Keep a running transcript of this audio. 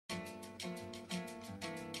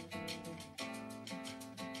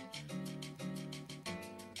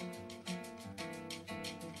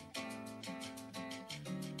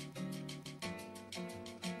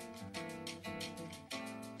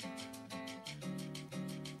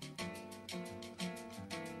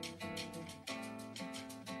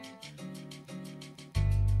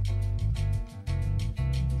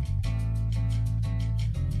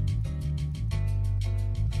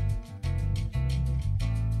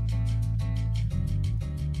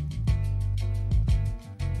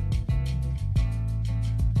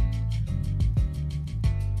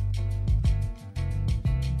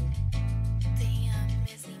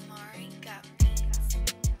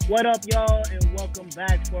What up, y'all, and welcome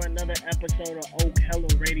back for another episode of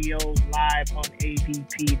Oakhella Radio live on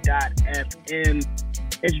ADP.FM.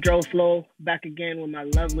 It's Dro Flow back again with my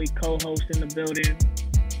lovely co-host in the building.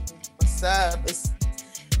 What's up? It's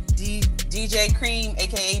DJ Cream,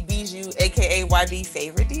 aka Bijou, aka YB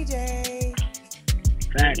favorite DJ.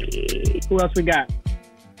 Facts. Who else we got?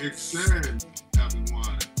 Big Sin,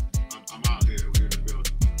 everyone. I'm out here. We're in the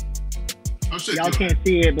building. Y'all can't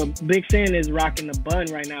see it, but Big Sin is rocking the bun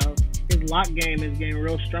right now. His lock game is getting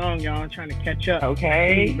real strong, y'all. I'm trying to catch up.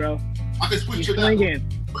 Okay. See, bro. I can switch it swinging.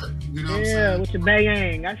 You know what I'm saying? With your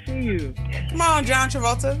bang. I see you. Come on, John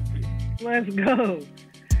Travolta. Let's go.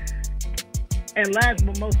 And last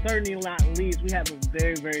but most certainly not least, we have a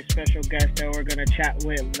very, very special guest that we're going to chat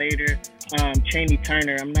with later, Chaney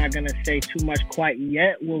Turner. I'm not going to say too much quite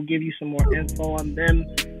yet. We'll give you some more info on them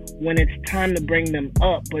when it's time to bring them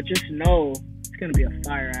up. But just know it's going to be a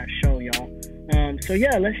fire-ass show, y'all. So,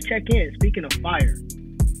 yeah, let's check in. Speaking of fire,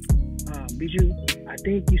 Bijou, I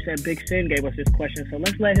think you said Big Sin gave us this question, so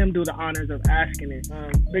let's let him do the honors of asking it.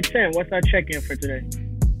 Big Sin, what's our check-in for today?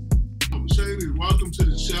 Chaney, welcome to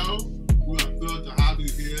the show. We are thrilled to have you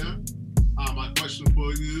here. My question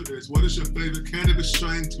for you is, what is your favorite cannabis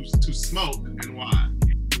strain to smoke and why?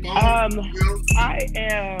 I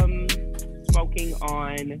am smoking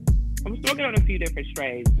on a few different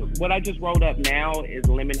strains. What I just rolled up now is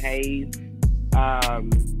lemon haze. I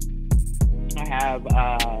have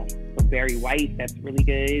a berry white that's really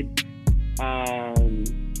good.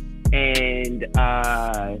 And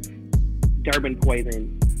Durban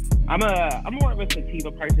poison. I'm more of a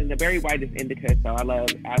sativa person. The berry white is indica, so I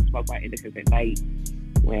smoke my indicas at night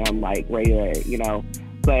when I'm like ready to,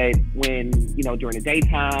 but when, during the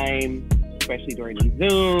daytime, especially during these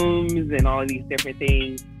Zooms and all of these different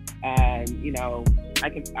things, I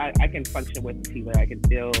can function with sativa. I can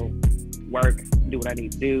still work, do what I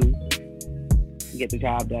need to do, get the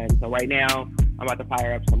job done. So right now, I'm about to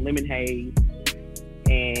fire up some lemon haze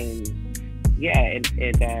and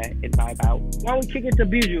vibe out. Why don't we kick it to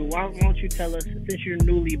Bijou? Why don't you tell us, since you're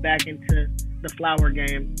newly back into the flower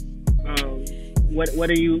game, what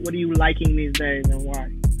are you liking these days and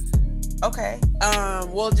why? Okay.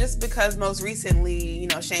 Well, just because most recently,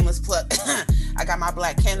 shameless plug, I got my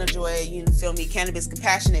Black Canna Joy, Cannabis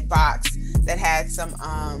Compassionate box that had some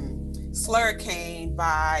Slurricane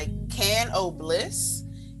by Can-O Bliss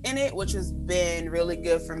in it, which has been really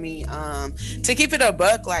good for me. To keep it a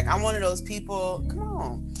buck, like I'm one of those people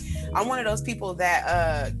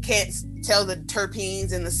that can't tell the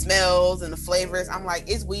terpenes and the smells and the flavors. I'm like,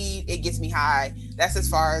 it's weed, it gets me high. That's as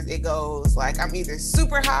far as it goes. Like I'm either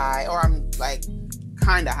super high or I'm like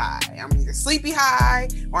kind of high. I'm either sleepy high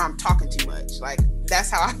or I'm talking too much. Like that's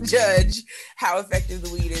how I judge how effective the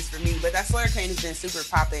weed is for me. But that Slurricane has been super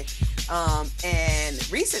popping.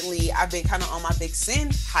 And recently I've been kind of on my Big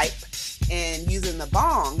Sin hype and using the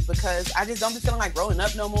bong because I just don't be feeling like rolling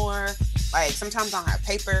up no more. Like sometimes I don't have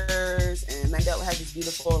papers, and Mandela has this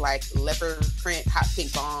beautiful like leopard print hot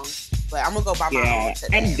pink bong. But I'm gonna go buy my own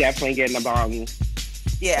today. I'm definitely getting a bong.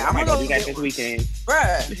 Yeah, I'm gonna go do that this weekend.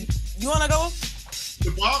 Bruh, you wanna go?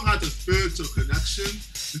 The bong has a spiritual connection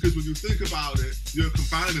because when you think about it, you're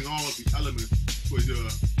combining all of the elements for your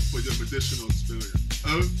medicinal experience: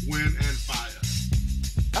 earth, wind, and fire.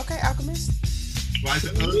 Okay, alchemist. Right,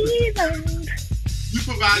 the earth. You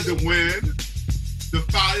provide the wind. The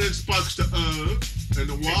fire sparks the earth, and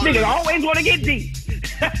the water. Niggas always want to get deep.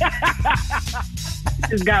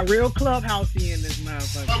 It's got real clubhousey in this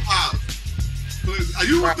motherfucker. Clubhouse. Are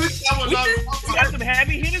you with this? We got some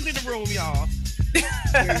heavy hitters in the room, y'all.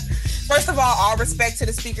 First of all respect to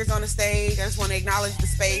the speakers on the stage. I just want to acknowledge the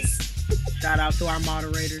space. Shout out to our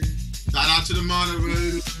moderators. Shout out to the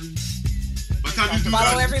moderators. By the time you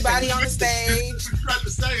follow everybody on the stage. You try to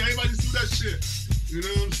say, everybody do that shit. You know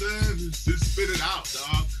what I'm saying? Just spit it out,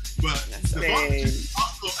 dog. But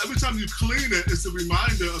also, every time you clean it, it's a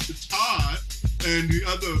reminder of the tar and the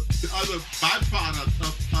other byproducts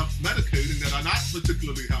of medicating that are not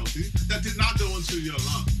particularly healthy that did not go into your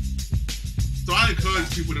lungs. So I encourage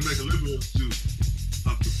people to make a little bit of juice.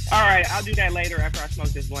 All right, I'll do that later after I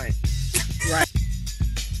smoke this blunt.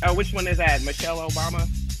 Right. Which one is that? Michelle Obama?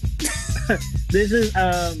 This is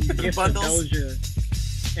Gift of Doja,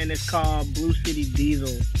 and it's called Blue City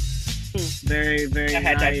Diesel. Very, very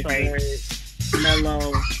nice, very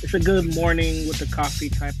mellow. It's a good morning with the coffee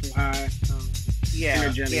type of high.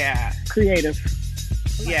 Energetic. Yeah. Creative.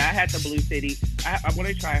 Yeah, I had the Blue City. I want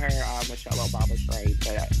to try her Michelle Obama strain,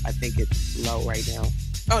 but I think it's low right now.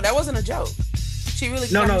 Oh, that wasn't a joke. She really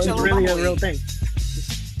No, it's really Obama a real thing.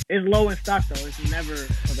 It's low in stock though. It's never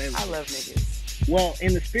available. I love niggas. Well,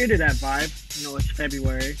 in the spirit of that vibe, it's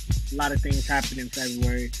February. A lot of things happen in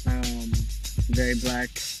February. Very black.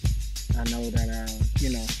 I know that,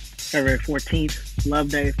 February 14th, Love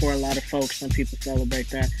Day for a lot of folks. Some people celebrate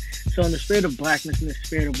that. So in the spirit of blackness, in the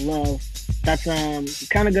spirit of love, that's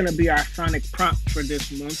kind of going to be our sonic prompt for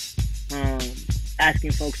this month.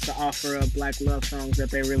 Asking folks to offer up black love songs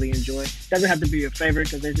that they really enjoy. Doesn't have to be your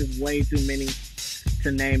favorite because there's just way too many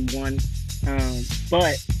to name one.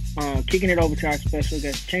 But kicking it over to our special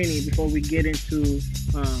guest, Cheney, before we get into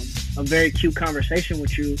a very cute conversation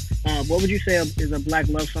with you, what would you say is a black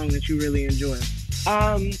love song that you really enjoy?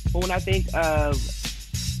 When I think of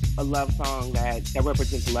a love song that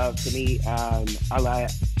represents love to me, I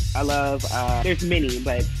love there's many,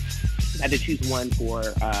 but I had to choose one for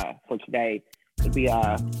today. It'd be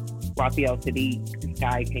Raphael Sadiq,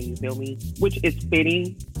 Sky, Can You Feel Me? Which is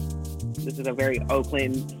fitting. This is a very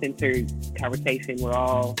Oakland-centered conversation. We're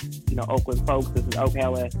all, Oakland folks. This is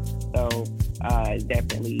Oakhella. So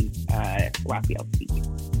definitely Raphael Sadiq.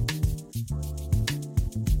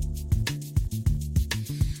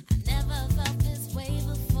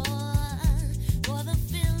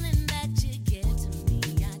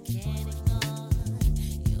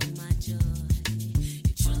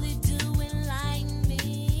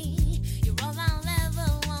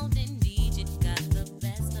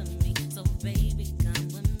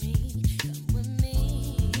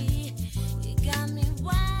 Got me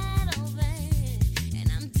wide open,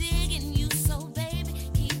 and I'm digging you, so baby,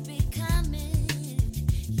 keep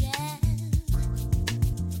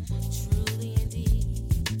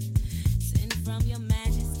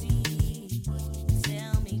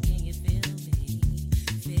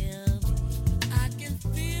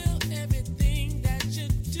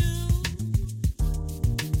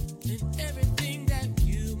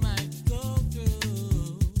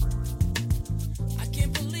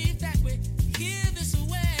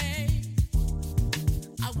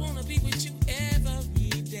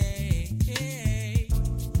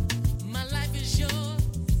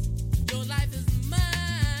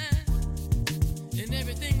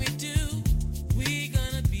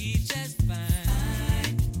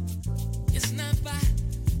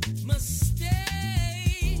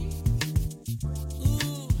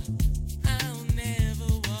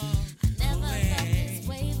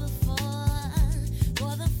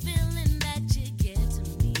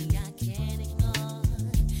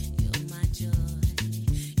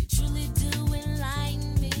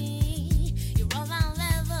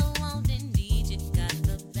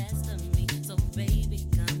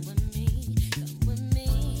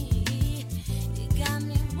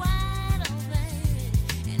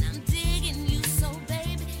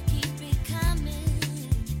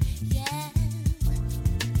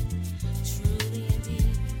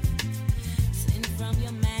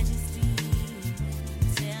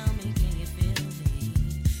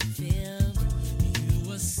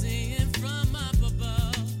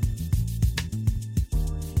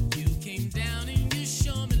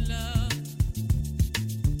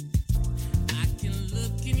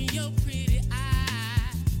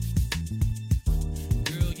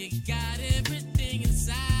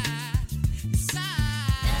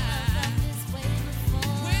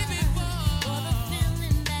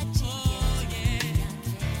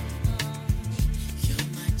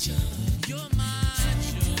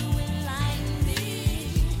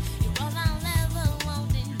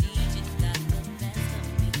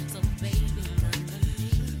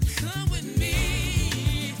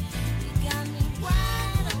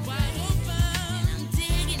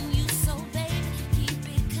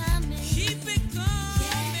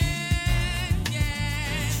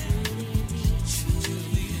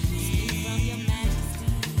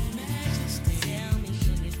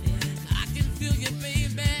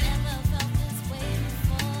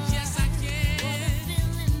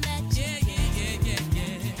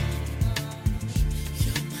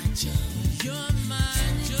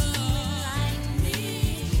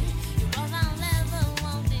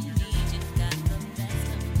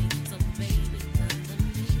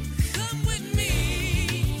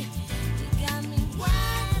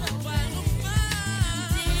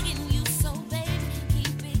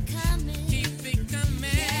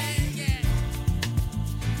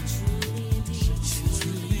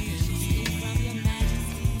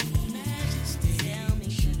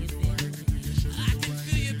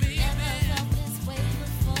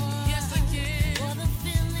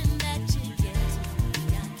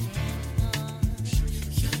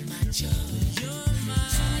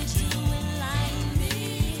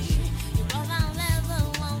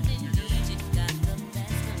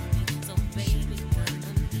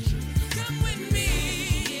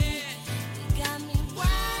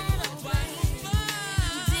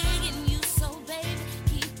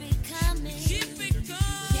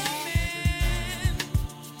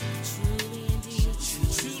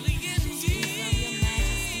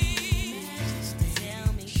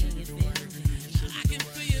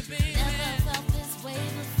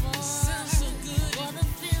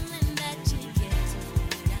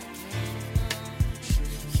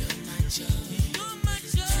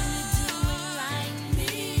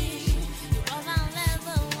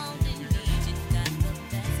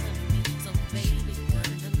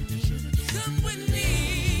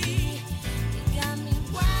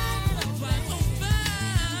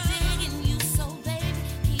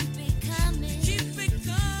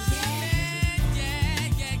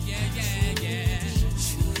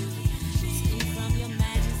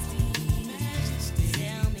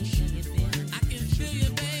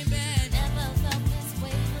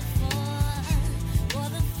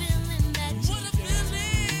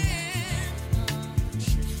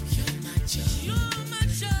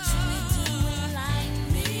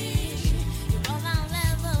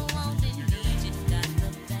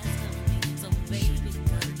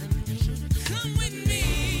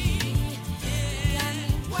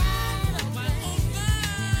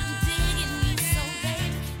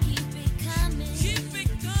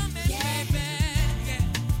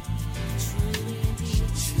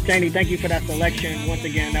Cheney, thank you for that selection. Once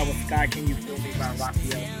again, that was Sky Can You Feel Me by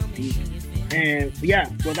Raphael. And yeah,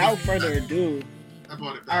 without further ado,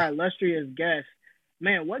 our illustrious guest,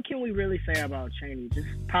 man, what can we really say about Cheney? Just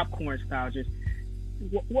popcorn style, just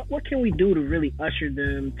what can we do to really usher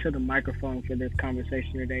them to the microphone for this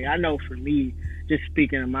conversation today? I know for me, just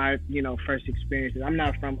speaking of my, first experiences, I'm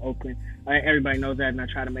not from Oakland. Everybody knows that, and I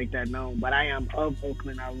try to make that known. But I am of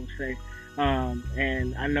Oakland, I will say.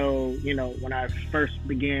 And I know, when I first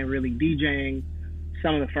began really DJing,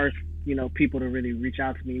 some of the first, people to really reach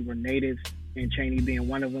out to me were natives, and Cheney being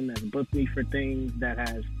one of them that's booked me for things, that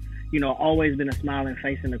has always been a smiling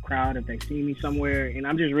face in the crowd if they see me somewhere. And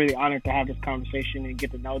I'm just really honored to have this conversation and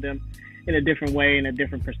get to know them in a different way, in a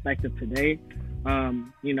different perspective today.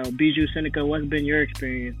 Bijou, Seneca, what's been your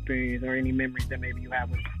experience or any memories that maybe you have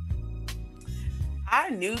with him? I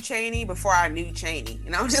knew Cheney before I knew Cheney.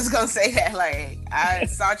 And I'm just going to say that, I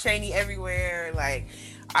saw Cheney everywhere.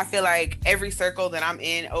 I feel like every circle that I'm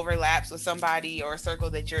in overlaps with somebody, or a circle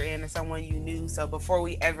that you're in or someone you knew. So before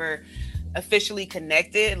we ever officially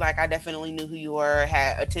connected, I definitely knew who you were,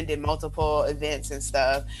 had attended multiple events and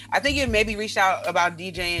stuff. I think you maybe reached out about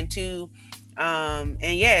DJing too. And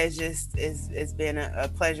yeah, it's been a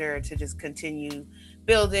pleasure to just continue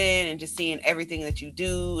building and just seeing everything that you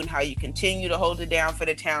do and how you continue to hold it down for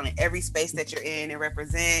the town in every space that you're in and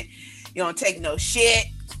represent. You don't take no shit.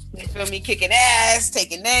 You feel me? Kicking ass,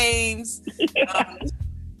 taking names.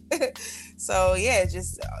 So yeah,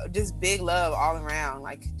 just big love all around.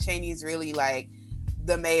 Cheney's really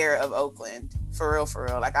the mayor of Oakland, for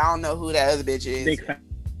real. I don't know who that other bitch is. Big fan.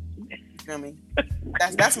 You feel me?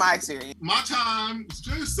 That's my experience. My time is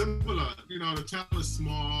very similar. The town is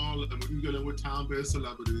small, and when you get in with town-based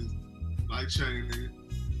celebrities like Cheney,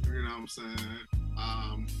 you know what I'm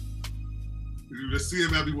saying? You just see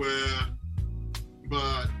him everywhere.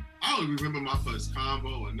 But I don't remember my first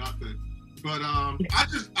combo or nothing. But I'm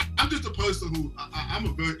just a person who I'm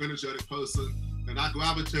a very energetic person, and I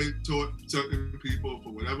gravitate toward certain people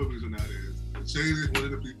for whatever reason that is. And Cheney is one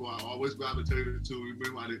of the people I always gravitated to,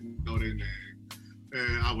 even when I didn't know their name.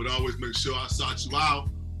 And I would always make sure I sought you out,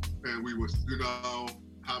 and we would,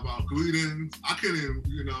 have our greetings. I couldn't even,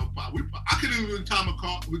 I couldn't even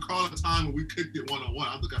recall a time when we kicked it one-on-one.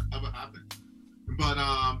 I don't think that ever happened. But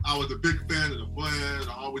I was a big fan of the brand.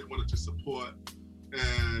 I always wanted to support,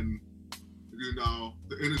 and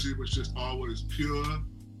the energy was just always pure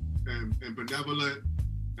and benevolent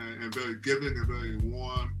and very giving and very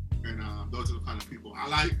warm. And those are the kind of people I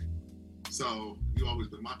like. So you always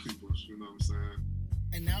been my people, you know what I'm saying?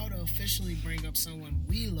 And now to officially bring up someone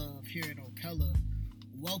we love here at Oakhella,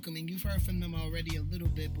 welcoming, you've heard from them already a little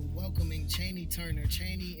bit, but welcoming Cheney Turner.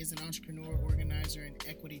 Cheney is an entrepreneur, organizer, and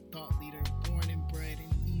equity thought leader, born and bred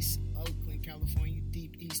in East Oakland, California,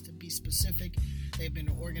 deep east to be specific. They've been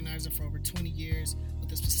an organizer for over 20 years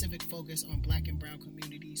with a specific focus on Black and brown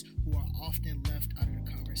communities who are often left out of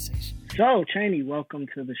the conversation. So, Cheney, welcome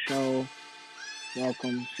to the show.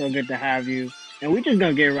 Welcome. So good to have you. And we're just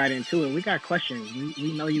going to get right into it. We got questions.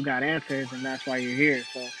 We know you got answers, and that's why you're here.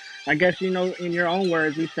 So I guess, in your own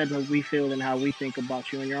words, we said what we feel and how we think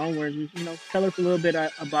about you. In your own words, tell us a little bit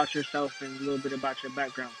about yourself and a little bit about your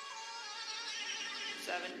background.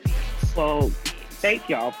 Well, thank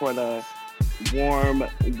y'all for the warm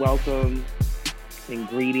welcome and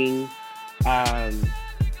greeting. I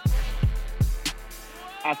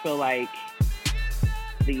feel like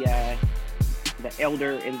the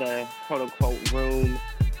elder in the quote unquote room,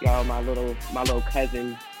 y'all, my little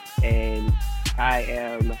cousin, and I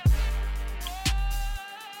am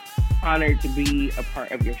honored to be a part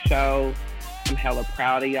of your show. I'm hella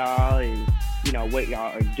proud of y'all and what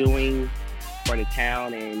y'all are doing for the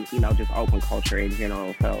town and just open culture in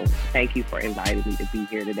general. So thank you for inviting me to be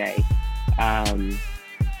here today.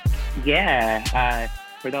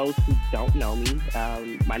 For those who don't know me,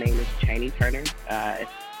 my name is Cheney Turner.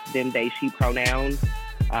 Them, they, she pronouns.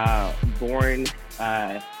 Born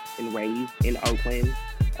and raised in Oakland,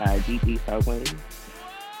 deep East Oakland.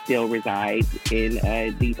 Still reside in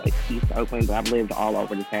deep East Oakland, but I've lived all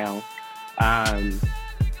over the town.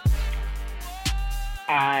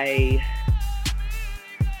 I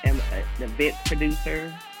am an event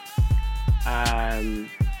producer. I'm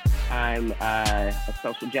a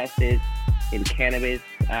social justice and cannabis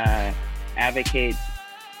advocate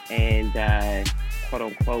and quote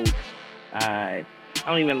unquote, I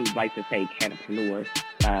don't even like to say cannabipreneur,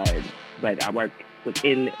 but I work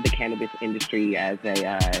within the cannabis industry as a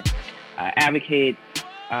advocate.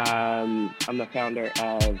 I'm the founder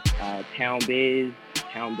of Town Biz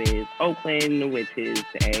Oakland, which is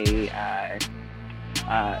a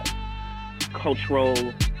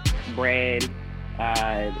cultural brand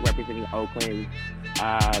representing Oakland.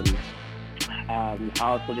 I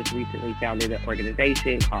also just recently founded an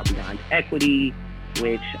organization called Beyond Equity,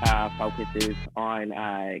 which focuses on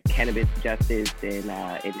cannabis justice and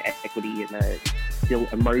equity in the still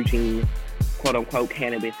emerging, quote-unquote,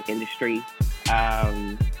 cannabis industry.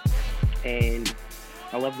 And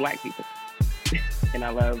I love Black people. And I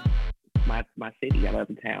love my city. I love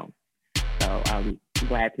the town. So I'm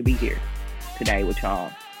glad to be here today with y'all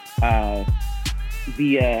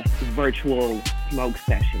via virtual smoke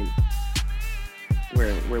session.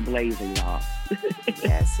 We're blazing, y'all.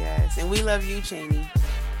 Yes. And we love you, Cheney.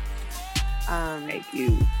 Thank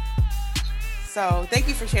you. So thank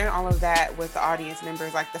you for sharing all of that with the audience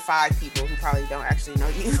members, like the 5 people who probably don't actually know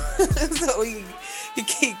you. So we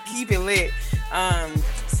can keep it lit.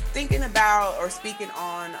 Thinking about or speaking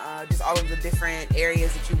on just all of the different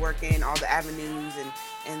areas that you work in, all the avenues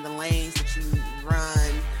and the lanes that you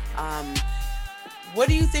run. What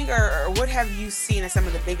do you think or what have you seen as some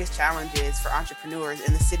of the biggest challenges for entrepreneurs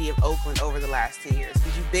in the city of Oakland over the last 10 years?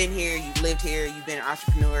 Because you've been here, you've lived here, you've been an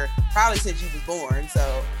entrepreneur probably since you was born.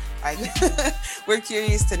 So like, we're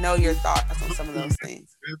curious to know your thoughts on some of those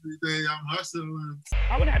things. Every day I'm hustling.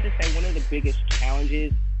 I would have to say one of the biggest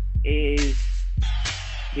challenges is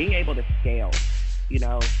being able to scale,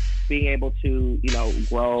 being able to,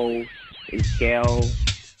 grow and scale,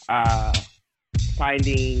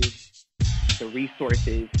 finding the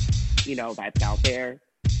resources, that's out there.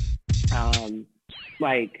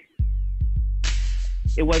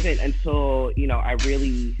 It wasn't until, I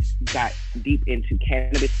really got deep into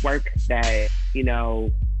cannabis work that,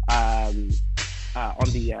 on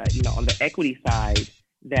the equity side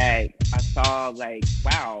that I saw like,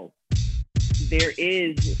 wow, there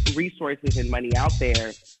is resources and money out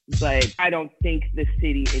there, but I don't think the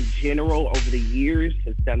city in general over the years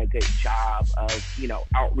has done a good job of,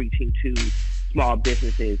 outreaching to small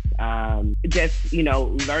businesses. Just,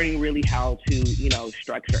 learning really how to,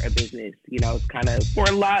 structure a business, it's kind of, for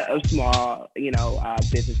a lot of small,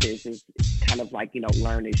 businesses, is kind of like,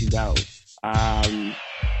 learn as you go. A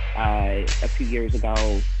few years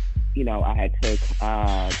ago, I had took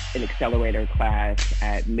an accelerator class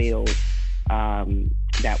at Mills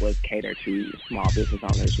that was catered to small business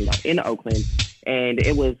owners, in Oakland. And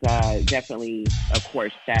it was definitely a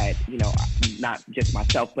course that, not just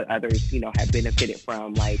myself, but others, have benefited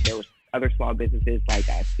from. Like, there was other small businesses like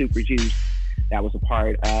Super Juice that was a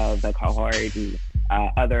part of the cohort, and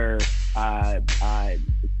other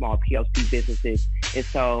small PLC businesses. And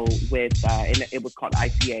so and it was called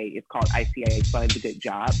ICA. It's called ICA Fund Good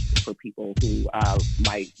Jobs for people who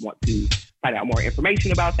might want to find out more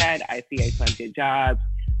information about that. ICA Fund Good Jobs.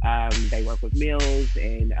 They work with Mills,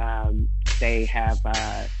 and they have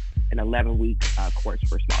an 11-week course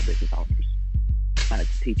for small business owners to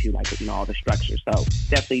teach you all the structure. So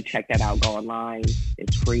definitely check that out. Go online.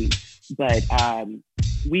 It's free. But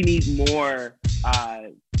we need more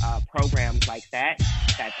programs like that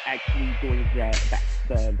that's actually doing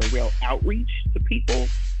the real outreach to people.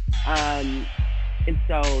 And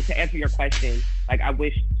so to answer your question, I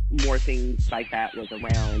wish more things like that was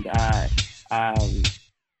around,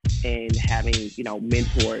 and having,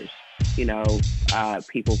 mentors,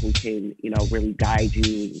 people who can, really guide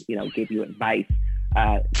you, give you advice,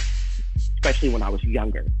 especially when I was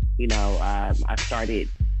younger. I started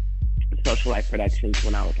Social Life Productions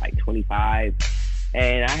when I was 25,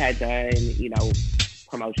 and I had done,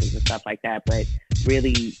 promotions and stuff like that, but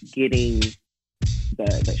really getting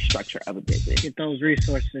the structure of a business. Get those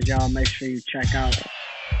resources, y'all. Make sure you check out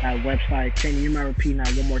that website. Can you mind repeating that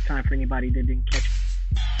one more time for anybody that didn't catch it?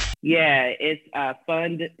 Yeah, it's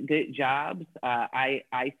Fund Good Jobs,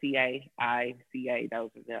 ICA,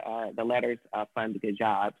 those are the letters, Fund Good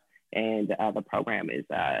Jobs, and the program is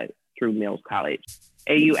through Mills College.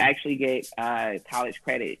 And you actually get college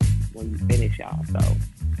credit when you finish, y'all. So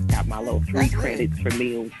got my little 3 credits for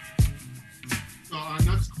Mills. So our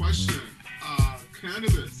next question,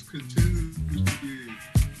 cannabis continues to be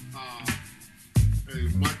a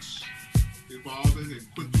much evolving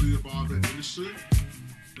and quickly evolving industry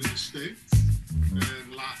in the States,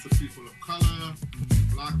 and lots of people of color,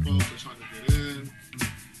 Black folks are trying to get in,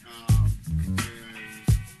 and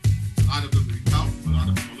a lot of them need help, a lot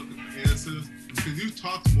of them are looking for answers. Can you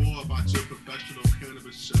talk more about your professional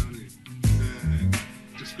cannabis journey, and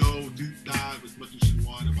just go deep dive as much as you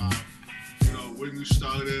want about, when you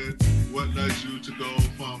started, what led you to go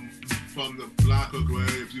from the black or gray,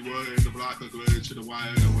 if you were in the black or gray, to the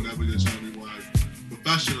white, or whatever your journey was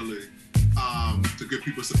professionally, to give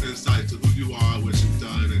people some insight to who you are, what you've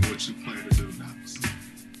done, and what you plan to do next.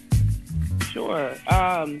 Sure.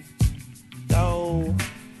 So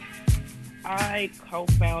I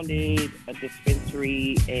co-founded a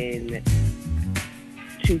dispensary in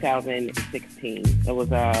 2016. It was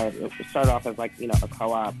it started off as like, you know, a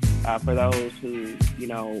co-op. For those who, you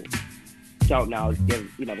know, don't know, give,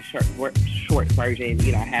 you know, the short version,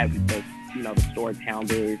 you know, I have the, you know, the store Town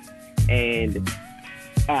Biz, and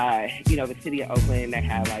you know, the city of Oakland, they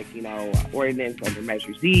have like, you know, ordinance under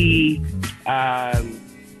Measure Z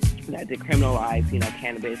that decriminalize, you know,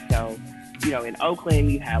 cannabis. So, you know, in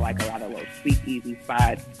Oakland, you had like a lot of little speakeasy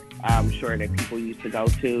spots. I'm sure that people used to go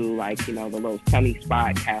to, like, you know, the little Sunny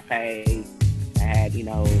Spot Cafe. They had, you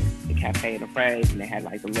know, the cafe in the front, and they had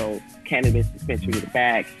like the little cannabis dispensary in the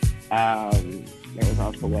back. There was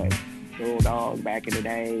also what, Bulldog back in the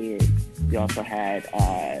day. And you also had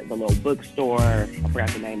the little bookstore. I forgot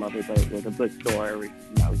the name of it, but it was a bookstore where, you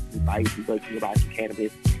know, you buy some books and you buy some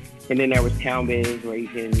cannabis. And then there was Town Biz, where you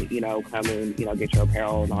can, you know, come and, you know, get your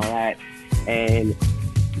apparel and all that. And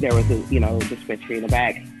there was a, you know, dispensary in the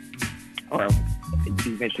back, or it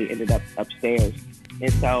eventually ended up upstairs.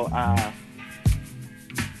 And so I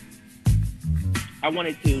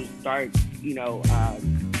wanted to start, you know,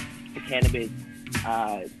 the cannabis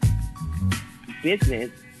business,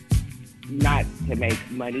 not to make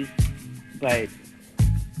money, but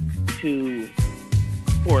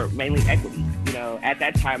for mainly equity. You know, at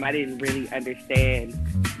that time, I didn't really understand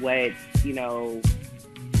what, you know,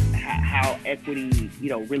 how equity, you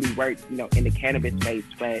know, really works, you know, in the cannabis space.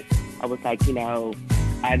 But I was like, you know,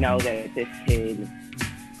 I know that this can,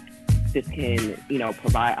 you know,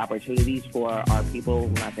 provide opportunities for our people.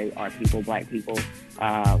 When I say our people, Black people,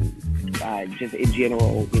 just in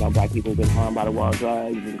general, you know, Black people have been harmed by the war on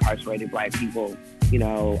drugs, incarcerated Black people, you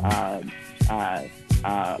know,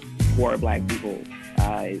 poor Black people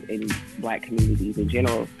in Black communities in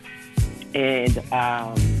general. And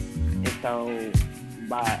so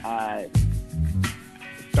I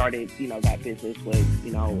started, you know, that business with,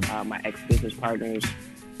 you know, my ex-business partners,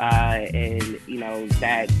 and, you know,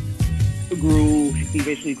 that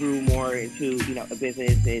eventually grew more into, you know, a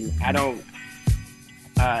business. And I don't,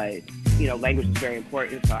 you know, language is very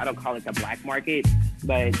important, so I don't call it the black market,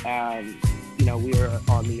 but, you know, we were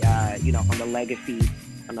on the, you know, on the legacy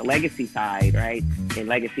side, right? And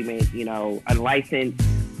legacy means, you know, unlicensed,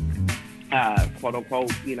 quote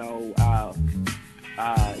unquote, you know,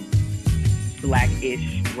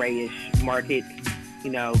 blackish, grayish market,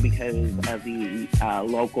 you know, because of the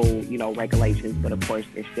local, you know, regulations, but of course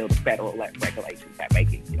there's still the federal regulations that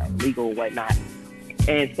make it, you know, legal and whatnot.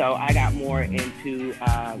 And so I got more into,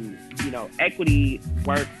 you know, equity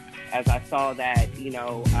work as I saw that, you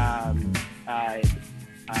know,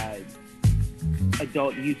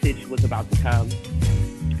 adult usage was about to come,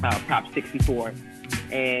 Prop 64.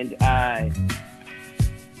 And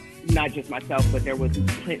not just myself, but there was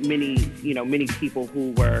many people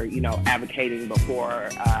who were, you know, advocating before,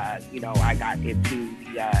 you know, I got into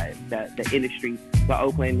the industry. But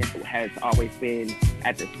Oakland has always been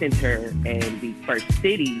at the center and the first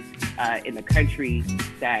city in the country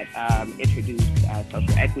that introduced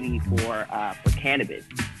social equity for cannabis.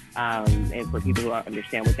 And for people who don't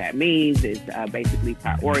understand what that means, is basically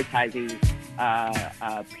prioritizing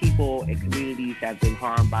people and communities that have been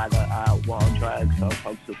harmed by the war on drugs. So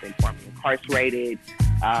folks who've been formerly incarcerated,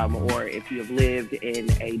 or if you have lived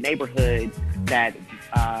in a neighborhood that,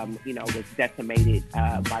 you know, was decimated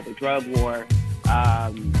by the drug war,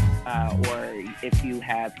 or if you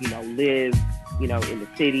have, you know, lived, you know, in the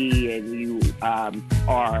city and you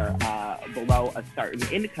are below a certain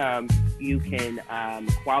income, you can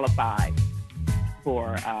qualify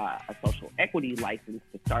for a social equity license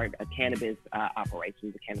to start a cannabis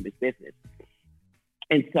operation, a cannabis business.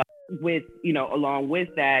 And so with, you know, along with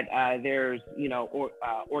that, there's, you know,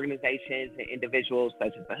 organizations and individuals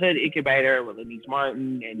such as the Hood Incubator with Lenise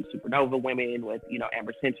Martin and Supernova Women with, you know,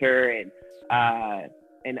 Amber Center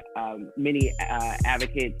and many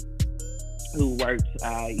advocates who worked,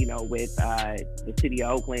 you know, with the city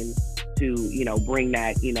of Oakland to, you know, bring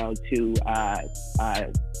that, you know, to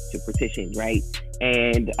fruition, right?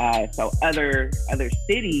 And so other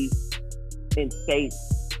cities and states,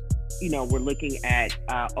 you know, we're looking at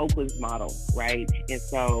Oakland's model, right? And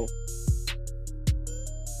so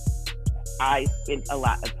I spent a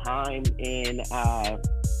lot of time in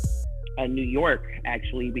New York,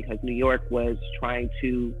 actually, because New York was trying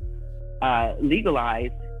to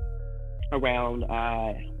legalize around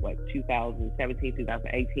 2017,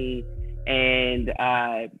 2018, and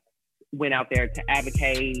went out there to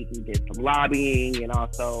advocate and did some lobbying and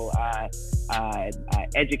also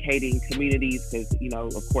educating communities, because, you know,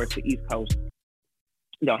 of course, the East Coast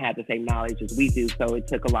don't have the same knowledge as we do, so it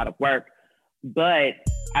took a lot of work. But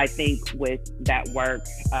I think with that work,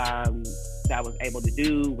 that I was able to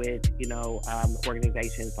do with,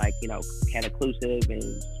 organizations like, Cataclusive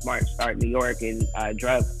and Smart Start New York and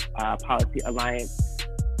Drug Policy Alliance,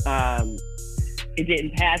 it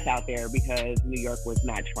didn't pass out there because New York was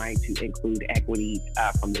not trying to include equity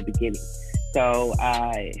from the beginning. So,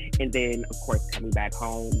 and then of course coming back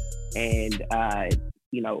home and,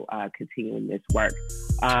 continuing this work.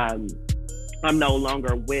 I'm no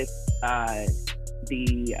longer with the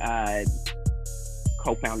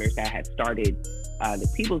co-founders that had started the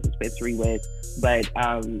People's Dispensary with, but,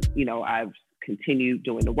 I've continued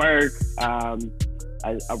doing the work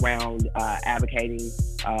around advocating.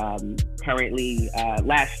 Currently,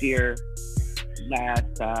 last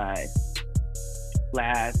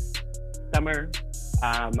summer,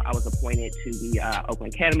 I was appointed to the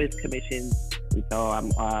Oakland Cannabis Commission, and so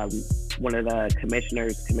I'm one of the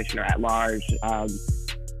commissioner at large on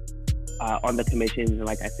the commissions. And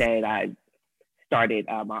like I said, I started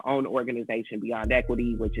my own organization, Beyond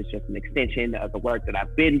Equity, which is just an extension of the work that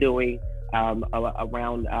I've been doing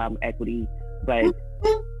around equity, but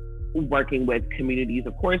working with communities,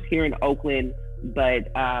 of course, here in Oakland, but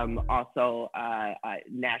also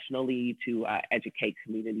nationally to educate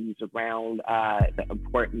communities around the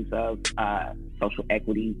importance of social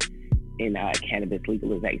equity in cannabis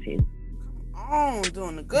legalization. Oh,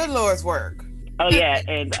 doing the good Lord's work. Oh yeah,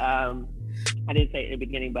 and I didn't say it in the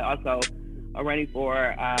beginning, but also I'm running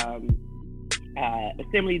for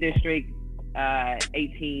Assembly District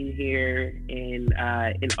 18 here in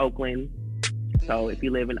Oakland. So if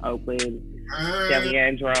you live in Oakland,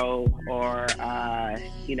 Leandro, or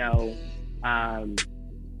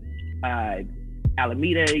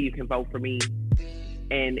Alameda, you can vote for me.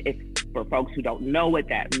 And if for folks who don't know what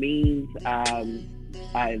that means,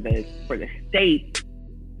 for the state,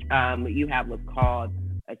 you have what's called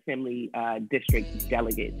Assembly District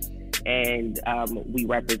Delegates, and we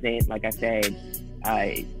represent, like I said,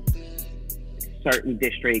 certain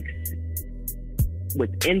districts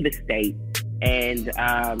within the state, and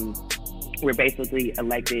we're basically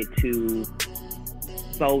elected to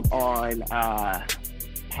vote on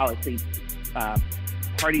policy,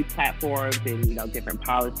 party platforms, and different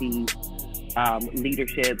policies,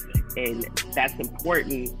 leadership, and that's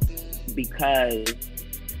important because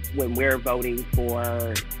when we're voting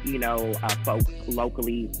for folks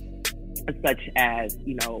locally, such as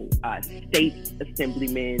state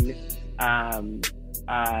assemblymen,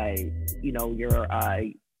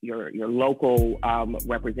 your local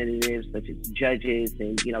representatives, such as judges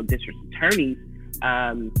and district attorneys,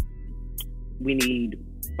 we need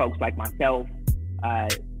folks like myself,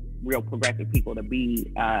 real progressive people to be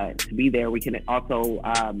there. We can also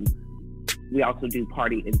we also do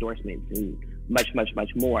party endorsements and much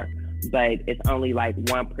more, but it's only like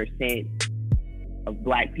 1% of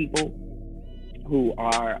Black people who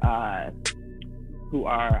are a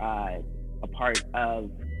part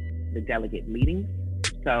of the delegate meetings.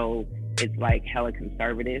 So it's like hella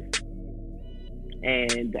conservative,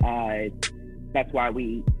 and that's why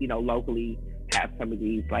we locally have some of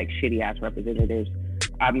these like shitty ass representatives.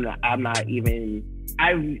 I've been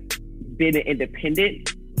an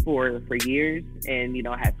independent for years, and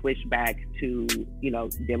had switched back to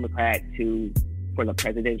Democrat for the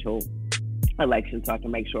presidential election, so I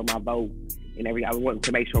can make sure my vote and I wanted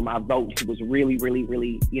to make sure my vote was really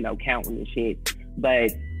counting and shit.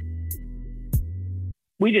 But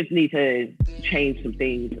we just need to change some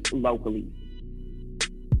things locally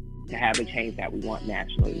to have the change that we want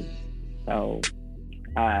nationally. So,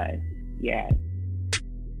 yeah,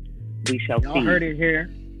 we shall see. Y'all heard it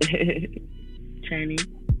here. Cheney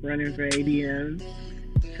running for ADM,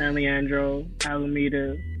 San Leandro,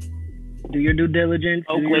 Alameda. Do your due diligence,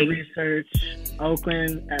 Oakland. Do your research.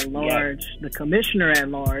 Oakland at large, the commissioner at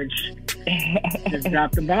large just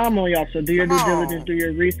dropped the bomb on y'all. So do your due diligence, do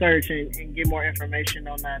your research, and get more information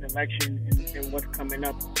on that election and what's coming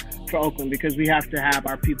up for Oakland, because we have to have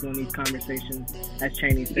our people in these conversations, as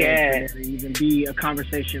Cheney said. Yeah. To even be a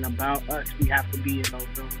conversation about us, we have to be in those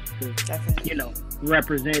rooms to,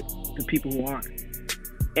 represent the people who aren't.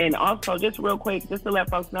 And also, just real quick, just to let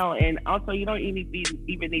folks know, and also you don't even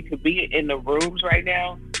need to be in the rooms right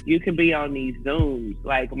now. You can be on these Zooms.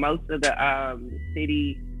 Like most of the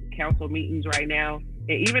city council meetings right now,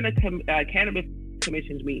 and even the cannabis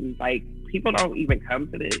commission's meetings, like people don't even come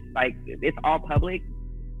to this. Like it's all public.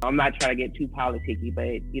 I'm not trying to get too politicky,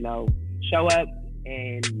 but show up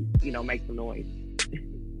and make some noise.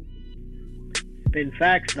 Spin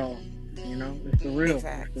facts, though. It's the real.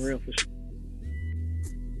 It's the real for sure.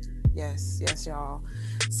 Yes, y'all.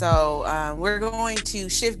 So we're going to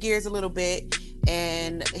shift gears a little bit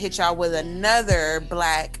and hit y'all with another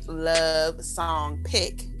Black love song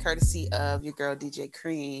pick, courtesy of your girl DJ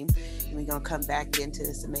Cream. And we're gonna come back into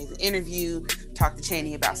this amazing interview, talk to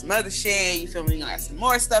Chaney about some other shit. You feel me? We're gonna have some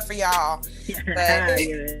more stuff for y'all.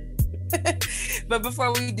 But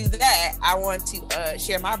before we do that, I want to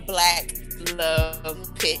share my Black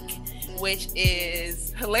Love pick, which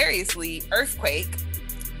is hilariously Earthquake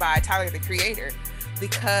by Tyler, the Creator,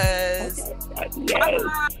 because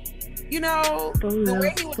you know, the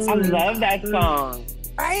way he was I love that song.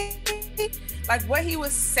 Right? Like what he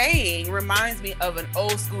was saying reminds me of an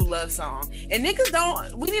old school love song. And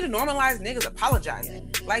niggas we need to normalize niggas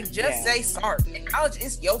apologizing. Like just say sorry. College,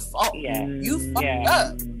 it's your fault. Yeah. You fucked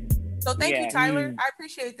up. So thank you, Tyler. I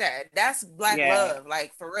appreciate that. That's Black love,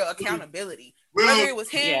 like for real, accountability. Whether it was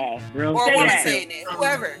him or a woman saying it,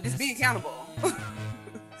 whoever, just be accountable.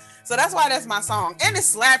 So that's why that's my song. And it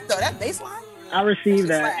slapped though. That bass line. I received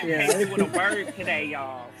that. Yeah. With a word today,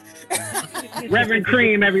 y'all. Reverend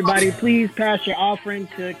Cream, everybody, please pass your offering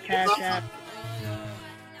to Cash App.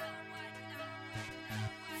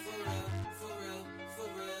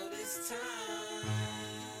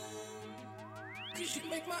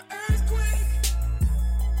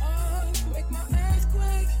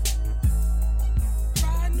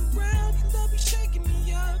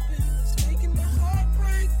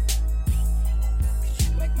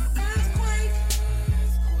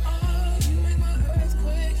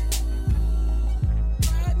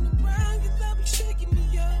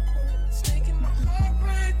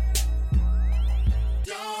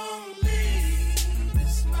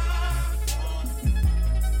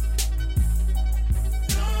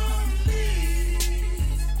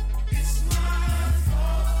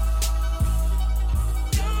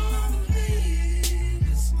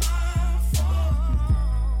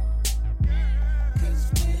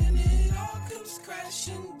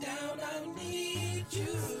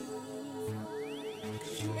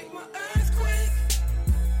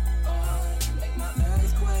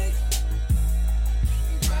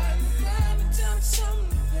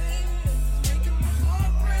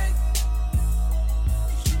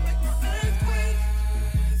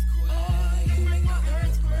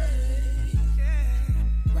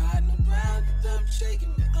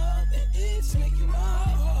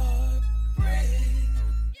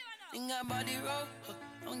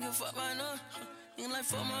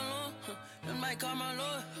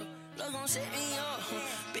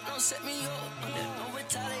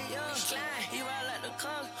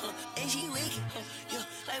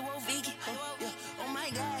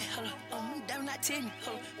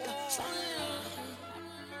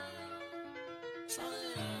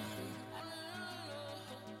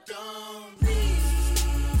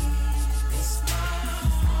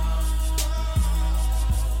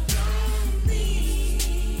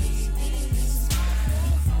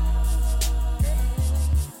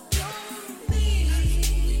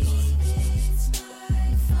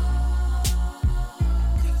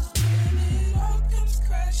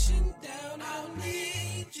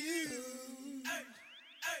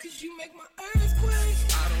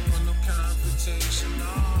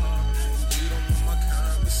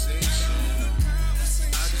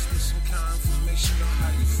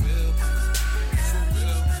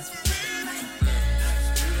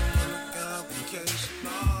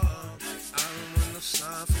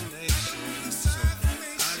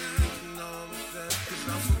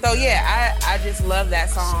 So yeah, I just love that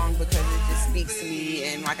song because it just speaks to me,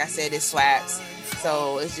 and like I said, it slaps.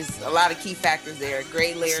 So it's just a lot of key factors there.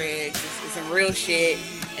 Great lyrics, it's some real shit,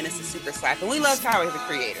 and it's a super slap. And we love Tyler, the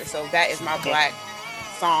Creator. So that is my Black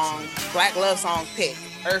love song pick.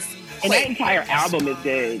 Earth. And that entire album is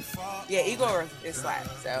good. Yeah, Igor is slap.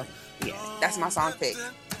 So yeah, that's my song pick.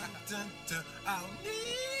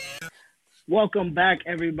 Welcome back,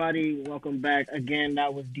 everybody. Welcome back. Again,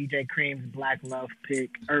 that was DJ Cream's Black Love pick,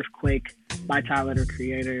 Earthquake by Tyler, the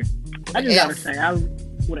Creator. I just gotta say,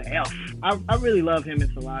 with an F. I really love him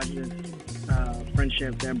and Solange's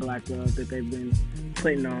friendship, their Black Love that they've been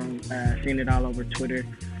putting on. Seen it all over Twitter.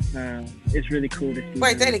 It's really cool to see.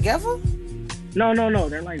 Wait, they together? No.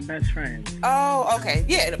 They're like best friends. Oh, okay.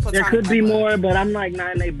 Yeah. There could be more, but I'm like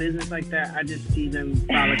not in their business like that. I just see them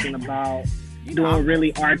frolicking about. Doing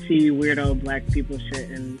really artsy, weirdo Black people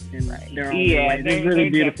shit in their own way. It's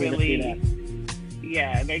really beautiful to see that.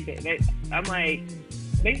 Yeah, they I'm like,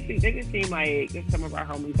 they just seem like some of our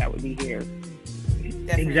homies that would be here.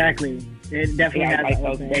 Definitely. Exactly. It definitely has like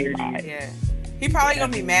those vibes. Yeah. He probably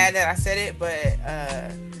gonna be mad that I said it, but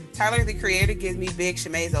Tyler, the Creator, gives me big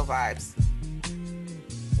Shemazo vibes.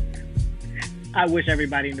 I wish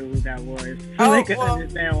everybody knew who that was. So they could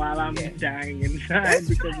understand while I'm dying inside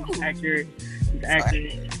because it's accurate. It's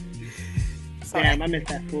accurate. Damn, I missed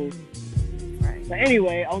that fool. Right. But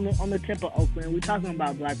anyway, on the tip of Oakland, we're talking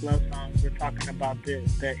about Black love songs. We're talking about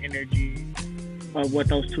the energy of what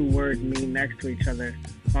those two words mean next to each other.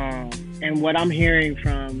 And what I'm hearing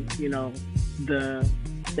from,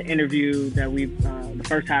 the interview that the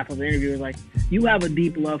first half of the interview is like, you have a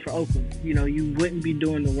deep love for Oakland. You wouldn't be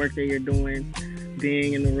doing the work that you're doing,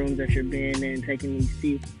 being in the rooms that you're being in, taking these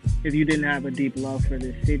seats, if you didn't have a deep love for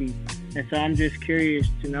this city. And so I'm just curious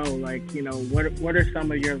to know, what are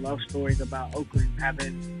some of your love stories about Oakland,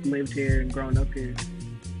 having lived here and grown up here?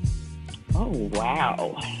 Oh,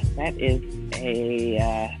 wow. That is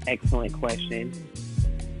a excellent question.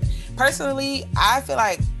 Personally, I feel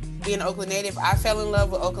like being an Oakland native, I fell in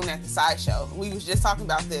love with Oakland at the sideshow. We was just talking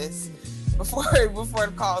about this before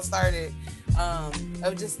the call started,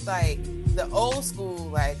 of just like the old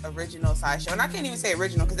school, original sideshow. And I can't even say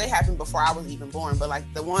original because they happened before I was even born, but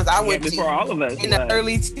the ones I went before all of us in the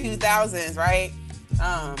early 2000s, right?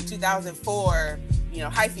 2004,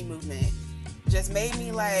 hyphy movement just made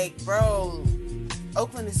me bro,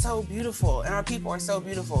 Oakland is so beautiful and our people are so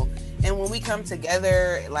beautiful. And when we come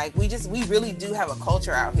together, we really do have a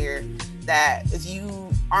culture out here that if you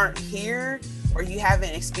aren't here or you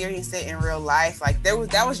haven't experienced it in real life,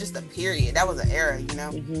 that was just a period. That was an era,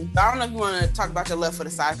 Mm-hmm. So I don't know if you want to talk about your love for the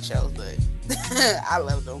sideshows, but I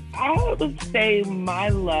love them. I would say my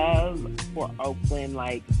love for Oakland,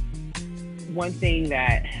 one thing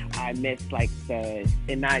that I miss,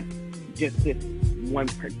 and not just this one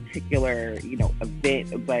particular,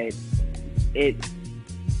 event, but it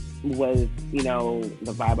was,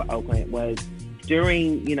 the vibe of Oakland was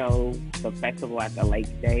during, the festival at the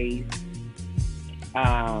Lake Days.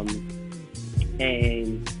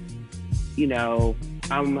 And,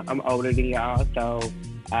 I'm older than y'all, so,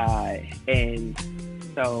 and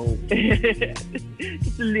so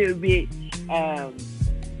just a little bit,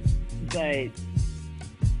 but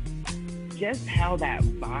just how that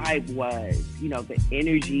vibe was, the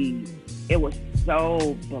energy, it was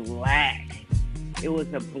so black. It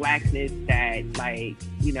was a blackness that,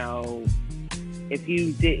 if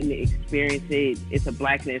you didn't experience it, it's a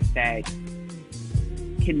blackness that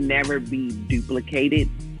can never be duplicated.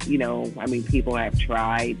 People have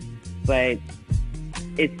tried, but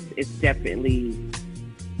it's definitely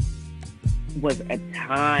was a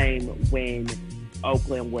time when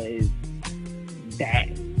Oakland was that.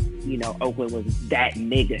 Oakland was that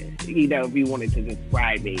nigga, if you wanted to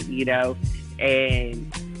describe it,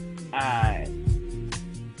 and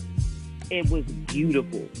it was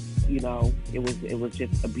beautiful, it was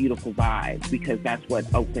just a beautiful vibe because that's what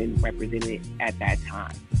Oakland represented at that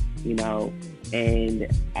time, and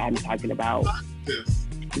I'm talking about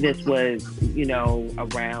this was,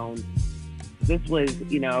 around, this was,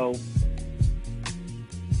 it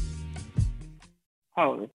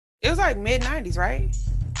was mid-90s, right?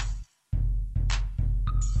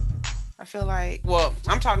 I feel well,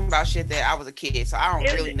 I'm talking about shit that I was a kid, so I don't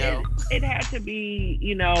really know. It had to be,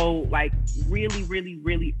 really, really,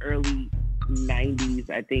 really early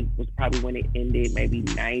 90s, I think was probably when it ended, maybe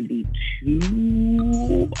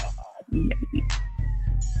 92, maybe.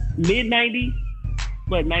 Mid-90s,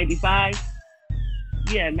 but 95?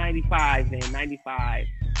 Yeah, 95 then, 95.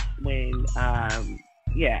 When,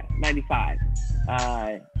 95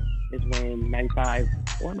 is when 95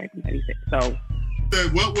 or maybe 96, so.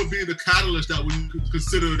 What would be the catalyst that we could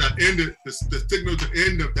consider that ended the signal to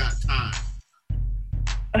end of that time?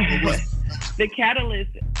 The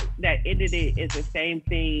catalyst that ended it is the same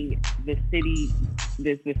thing the city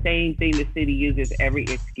uses every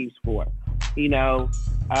excuse for. There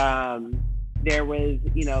was,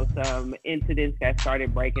 some incidents that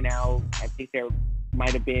started breaking out. I think there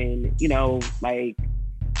might have been,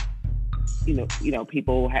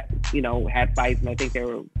 people had fights, and I think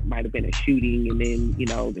there might have been a shooting, and then,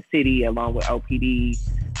 the city along with OPD,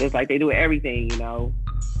 just like they do everything,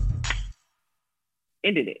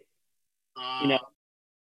 ended it.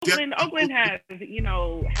 Oakland has, has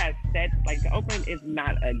sets, Oakland is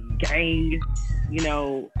not a gang,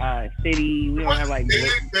 city. We don't have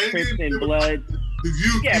Crips and Bloods.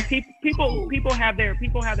 Yeah, people have their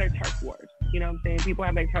turf wars. You know what I'm saying? People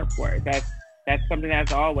have their turf wars. That's something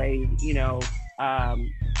that's always, have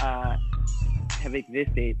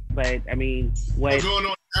existed. But I mean, what's going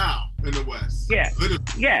on now in the West? Yeah,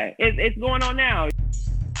 it's going on now.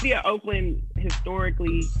 Yeah, Oakland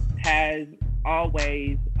historically has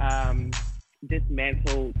always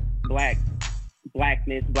dismantled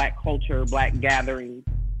blackness, black culture, black gatherings.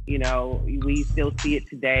 We still see it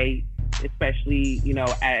today, especially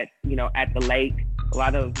at the lake. A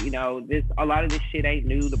lot of this shit ain't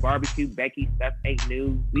new. The barbecue Becky stuff ain't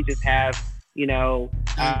new. We just have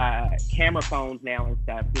camera phones now and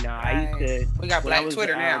stuff. I used to. We got Black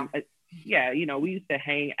Twitter now. We used to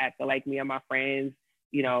hang at the me and my friends,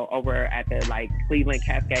 over at the Cleveland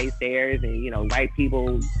Cascade Stairs, and white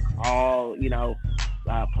people, all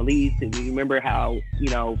police, and you remember how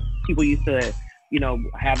people used to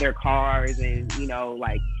have their cars and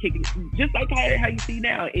kicking, just like how you see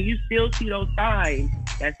now, and you still see those signs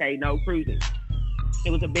that say no cruising.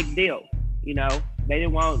 It was a big deal, They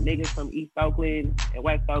didn't want niggas from East Oakland and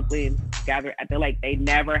West Oakland gathered at the lake. They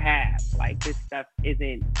never have. This stuff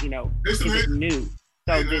isn't new.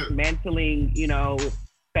 So dismantling,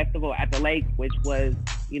 Festival at the Lake, which was,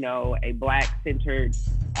 a Black-centered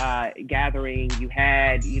gathering. You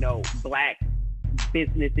had, Black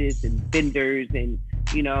businesses and vendors and,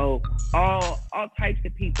 all types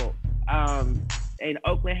of people. And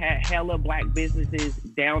Oakland had hella Black businesses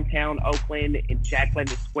downtown Oakland in Jack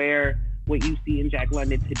London Square. What you see in Jack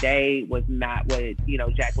London today was not what,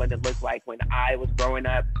 Jack London looked like when I was growing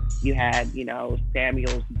up. You had,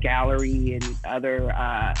 Samuel's Gallery and other,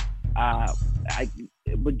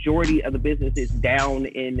 majority of the businesses down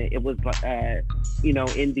in, it was,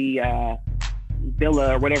 in the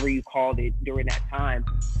villa or whatever you called it during that time,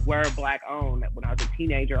 were Black owned. When I was a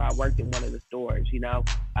teenager, I worked in one of the stores,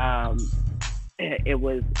 it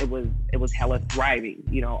was hella thriving,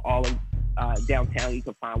 all of downtown. You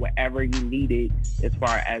could find whatever you needed as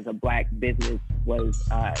far as a Black business was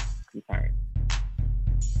concerned.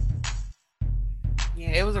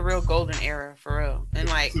 Yeah, it was a real golden era for real. And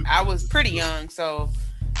I was pretty young, so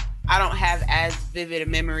I don't have as vivid a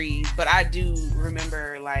memories, but I do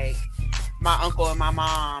remember my uncle and my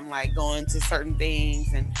mom going to certain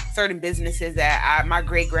things and certain businesses that my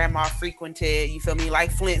great grandma frequented, you feel me, like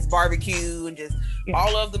Flint's Barbecue and just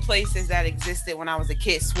all of the places that existed when I was a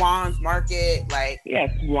kid. Swan's Market,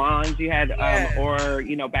 Swan's. You had or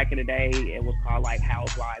back in the day it was called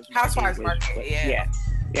Housewives Market.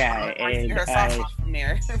 Yeah, and her sauce from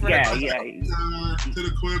there. To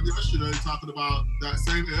the crib yesterday, talking about that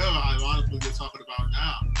same era. Ironically, they're talking about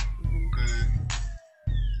now, and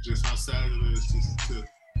just how sad it is just to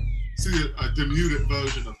see a demuted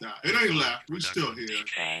version of that. It ain't left. We're still here.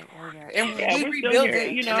 And we rebuilt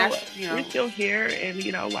it. We're still here, and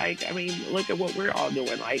look at what we're all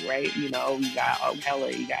doing. Right? You got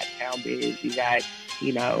Oakhella, you got Town Biz, you got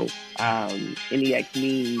NEX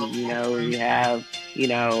Me, you have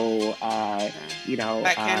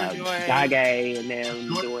Dage and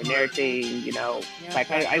them doing their thing,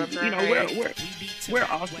 we're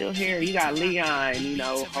all still here. You got Leon,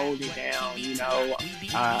 holding down,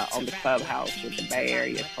 on the clubhouse with the Bay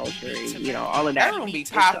Area culture, all of that. That don't be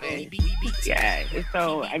popping. Yeah,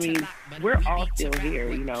 so we're all still here.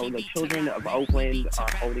 The children of Oakland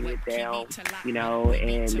are holding it down,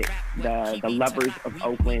 and the lovers of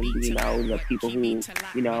Oakland, the people who,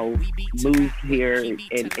 moved here and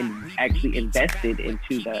actually invested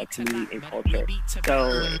into the community and culture.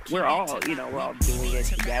 So we're all doing it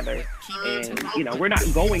together, and we're not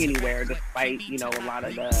going anywhere despite a lot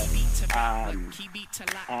of the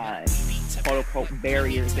quote unquote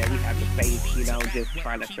barriers that we have to face, just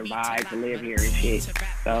trying to survive to live here and shit.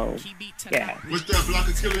 So yeah. What's that Block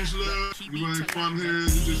of Killings love? You ain't from here, you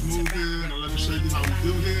just moved here, and let me show you how we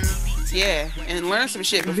do here. Yeah, and learn some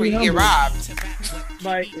shit before you get robbed.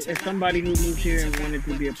 As somebody who moved here and wanted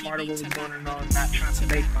to be a part of what was going on, not trying to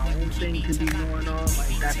make my own thing to be going on,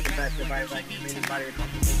 that's the best advice I give anybody to come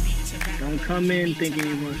in. Don't come in thinking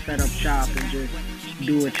you're going to set up shop and just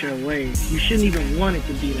do it your way. You shouldn't even want it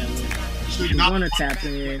to be that way. You should want to tap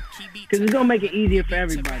in, because it's going to make it easier for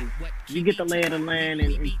everybody. If you get the lay of the land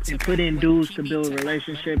and put in dues to build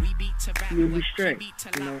relationships, you'll be straight.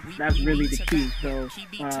 That's really the key. So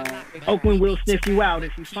Oakland will sniff you out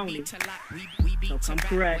if you phony. So come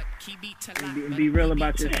correct and be real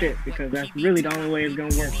about your shit, because that's really the only way it's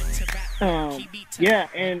going to work.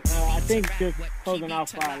 I think just closing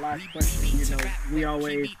off for our last question, we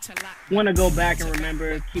always want to go back and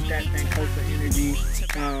remember, keep that same coastal energy,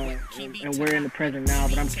 and we're in the present now,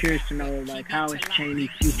 but I'm curious to know, how is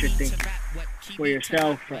Cheney's future thinking for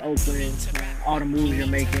yourself, for Oakland, all the moves you're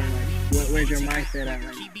making, where's your mindset at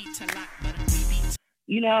right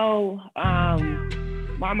now?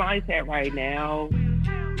 My mindset right now,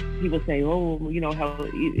 people say, health,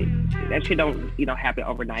 that shit don't, happen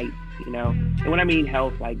overnight, And when I mean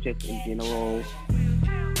health, just in general,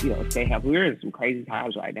 stay healthy. We're in some crazy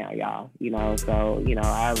times right now, y'all, so,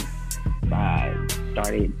 I've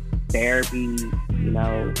started therapy,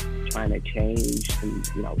 trying to change some,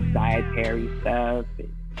 dietary stuff, and,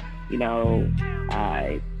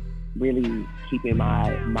 really keeping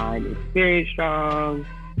my mind and spirit strong,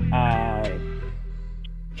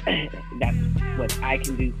 that's what I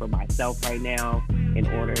can do for myself right now in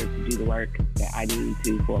order to do the work that I need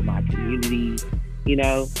to for my community, you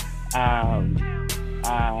know,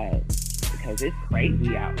 because it's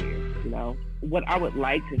crazy out here, you know. What I would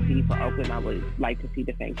like to see for Oakland, I would like to see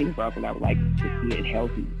the same thing for Oakland. I would like to see it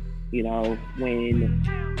healthy, you know, when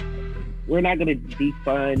we're not going to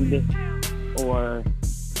defund or,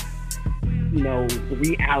 you know,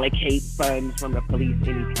 reallocate funds from the police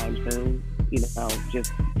anytime soon. You know,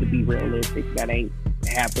 just to be realistic, that ain't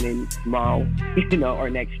happening tomorrow, you know, or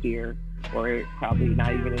next year, or probably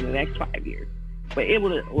not even in the next 5 years. But it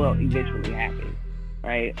will eventually happen,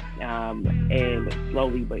 right? And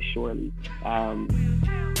slowly but surely.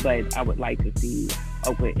 But I would like to see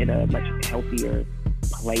Oakland in a much healthier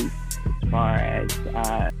place as far as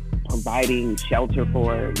providing shelter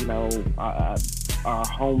for, you know, our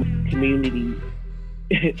home community.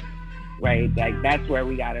 Right, like that's where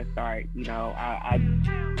we gotta start. You know, I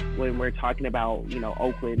when we're talking about, you know,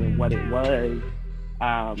 Oakland and what it was,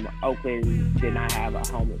 Oakland did not have a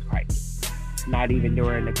homeless crisis, not even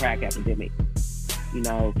during the crack epidemic. You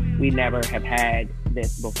know, we never have had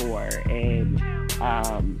this before, and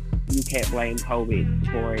you can't blame COVID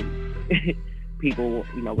for people.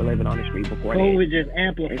 You know, were living on the street before. COVID just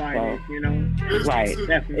amplified it. You know, right?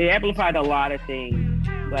 Definitely. It amplified a lot of things,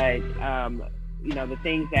 but you know, the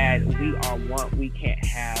things that we all want, we can't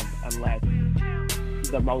have unless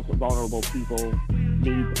the most vulnerable people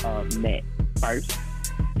needs are met first.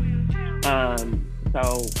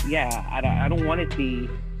 So yeah, I don't want to see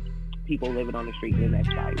people living on the street in the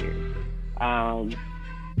next 5 years.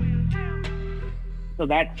 So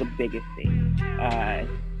that's the biggest thing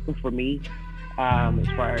for me, as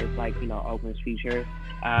far as, like, you know, Oakland's future.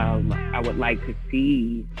 I would like to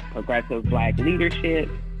see progressive Black leadership.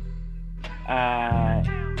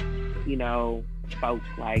 You know, folks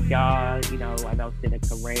like y'all, you know, I know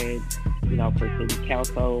Senator Red, you know, for city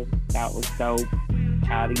council, that was dope.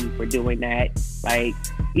 Proud of you for doing that. Like,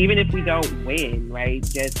 even if we don't win, right,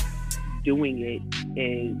 just doing it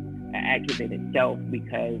is an act in itself,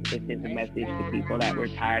 because it sends a message to people that we're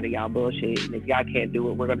tired of y'all bullshit, and if y'all can't do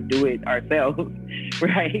it, we're gonna do it ourselves,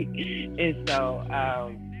 right? And so,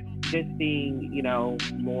 just seeing, you know,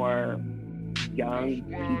 more young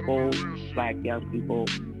people, Black young people,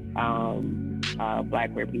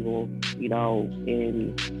 Black queer people, you know,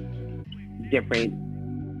 in different,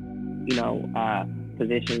 you know,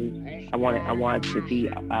 positions. I want to see.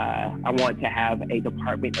 I want to have a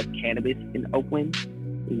department of cannabis in Oakland.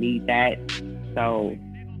 We need that. So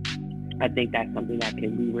I think that's something that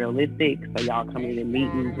can be realistic. So y'all come in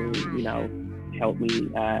meetings and, you know, help me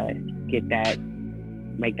get that,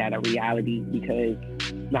 make that a reality, because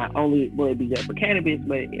not only will it be good for cannabis,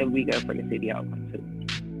 but it'll be good for the city of Oakland too.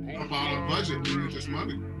 About our budget, we need this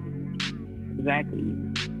money. Exactly.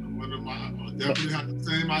 Definitely have the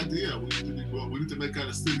same idea. We need to make that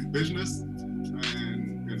a city business,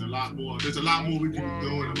 and a lot more. There's a lot more we can be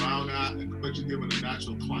doing around that, especially given the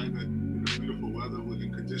natural climate and the beautiful weather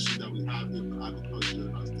and conditions that we have here for agriculture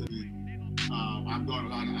in our city. I'm doing a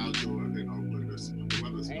lot of outdoor in Oakland. The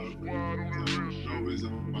weather's perfect, so no reason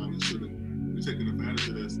why we shouldn't be taking advantage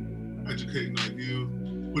of this, educating our youth,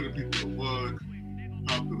 putting people to work,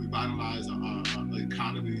 helping revitalize our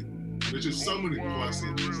economy. There's just so many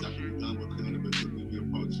blessings that can be done with cannabis when we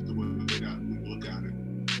approach the way that we look at it.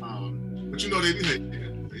 But you know, they be hating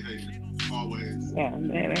it. They hate it always. Yeah,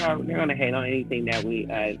 man, they're gonna hate on anything that we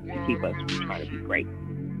keep us from trying to be great.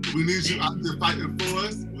 We need you out there fighting for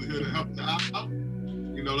us. We're here to help you out.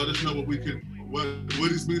 You know, let us know what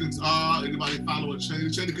these meetings are. Anybody following Cheney?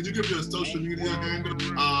 Cheney, could you give your social media handle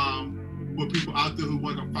for people out there who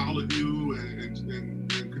want to follow you and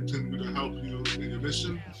continue to help you in your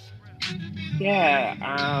mission?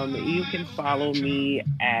 Yeah, you can follow me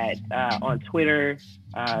at on Twitter,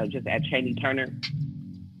 just at Cheney Turner.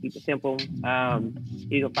 Keep it simple.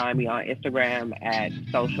 You can find me on Instagram at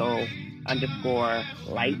social_light.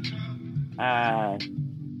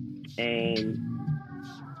 And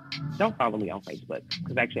don't follow me on Facebook,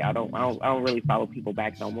 because actually I don't really follow people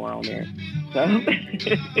back no more on there. So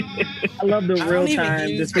I love the real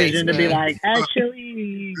time decision to be like,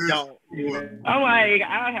 actually, don't. Yeah. I'm like,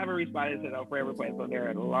 I haven't responded to no friend requests on there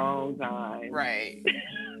in a long time. Right.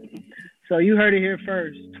 So you heard it here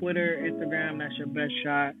first. Twitter, Instagram, that's your best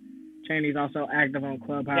shot. Cheney's also active on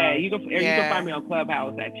Clubhouse. Yeah, you can find me on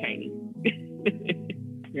Clubhouse at Cheney.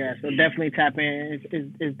 Yeah, so definitely tap in.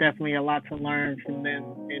 It's definitely a lot to learn from them,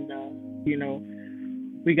 and you know,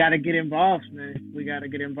 we got to get involved, man. We got to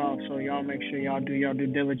get involved. So y'all make sure y'all do your due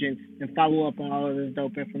diligence and follow up on all of this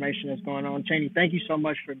dope information that's going on. Cheney, thank you so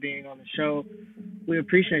much for being on the show. We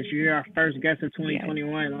appreciate you. You're our first guest of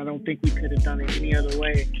 2021. I don't think we could have done it any other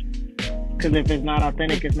way. Because if it's not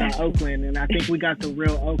authentic, it's not Oakland. And I think we got the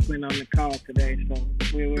real Oakland on the call today. So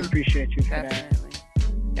we appreciate you for that.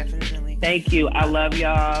 Definitely. Thank you. I love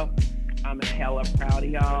y'all. I'm hella proud of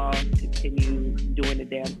y'all. Continue doing the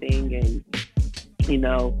damn thing. And, you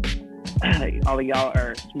know, all of y'all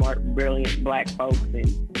are smart, brilliant Black folks. And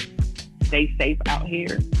stay safe out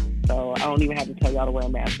here. So I don't even have to tell y'all to wear a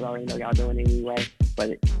mask. I already know y'all doing it anyway.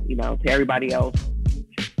 But, you know, to everybody else,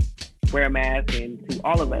 wear a mask. And to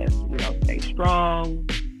all of us, you know, stay strong.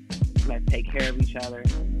 Let's take care of each other.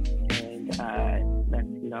 And let's,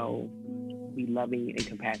 you know, be loving and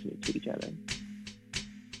compassionate to each other.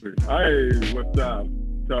 Hey, what's up?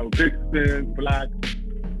 So, Vixen Black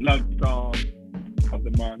Love Song of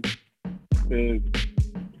the Month is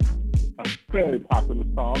a very popular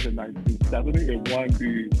song in 1970. It won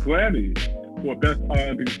the Grammy for Best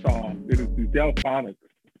R&B Song. It is the Delphonics.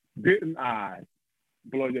 Didn't I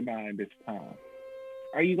Blow Your Mind This Time?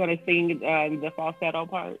 Are you going to sing the falsetto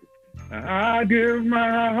part? I give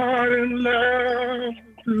my heart and love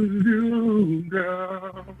to you,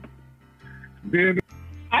 girl.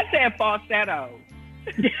 I said falsetto.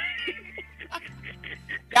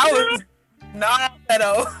 That was not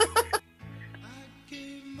falsetto.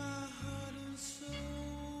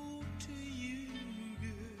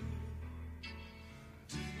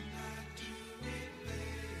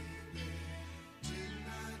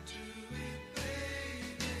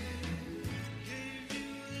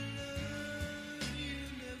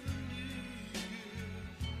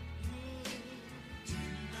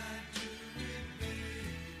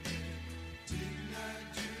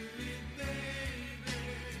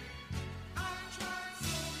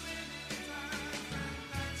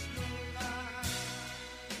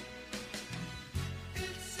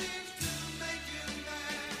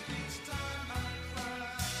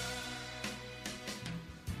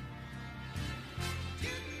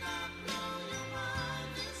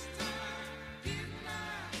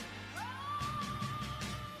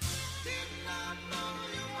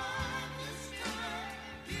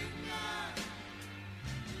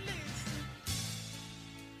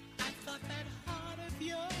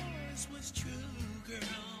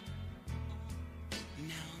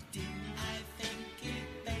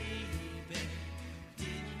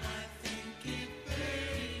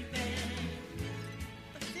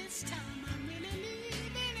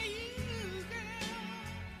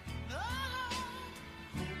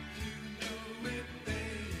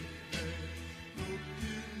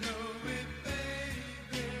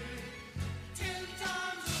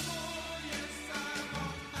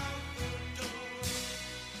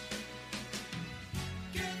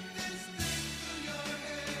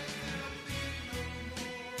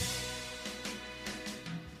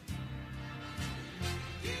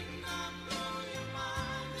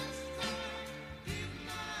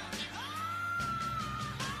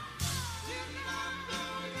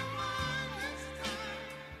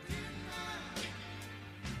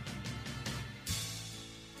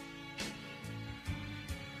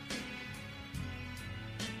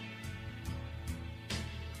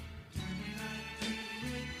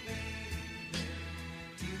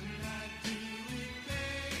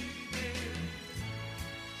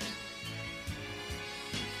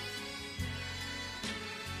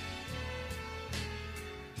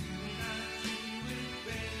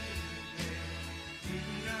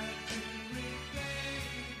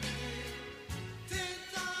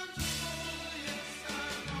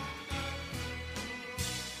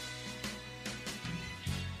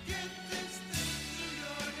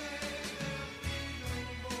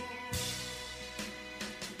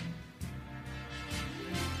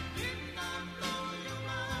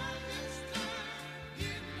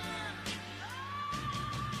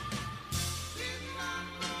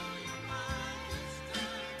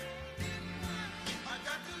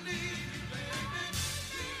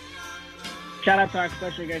 Shout out to our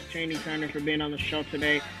special guest, Chaney Turner, for being on the show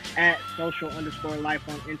today at social_life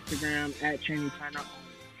on Instagram, at Chaney Turner on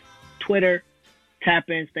Twitter. Tap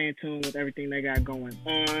in, stay in tune with everything they got going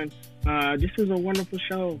on. This was a wonderful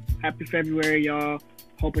show. Happy February, y'all.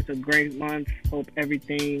 Hope it's a great month. Hope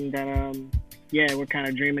everything that, we're kind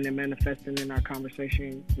of dreaming and manifesting in our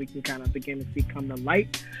conversation, we can kind of begin to see come to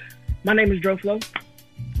light. My name is Dro Flo.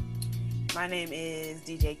 My name is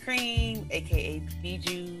DJ Cream, a.k.a.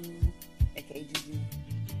 Bijou, a.k.a. Juju.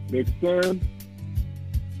 Big Sam.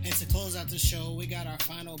 And to close out the show, we got our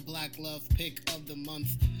final Black Love pick of the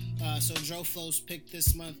month. So Dro Flo's pick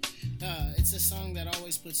this month. It's a song that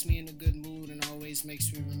always puts me in a good mood and always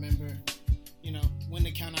makes me remember, when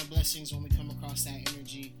to count our blessings when we come across that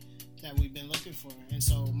energy. that we've been looking for. And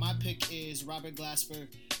so my pick is Robert Glasper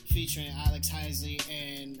featuring Alex Heisley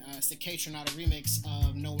and Staycation, a remix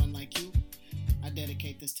of No One Like You. I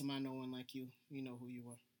dedicate this to my No One Like You. You know who you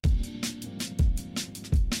are.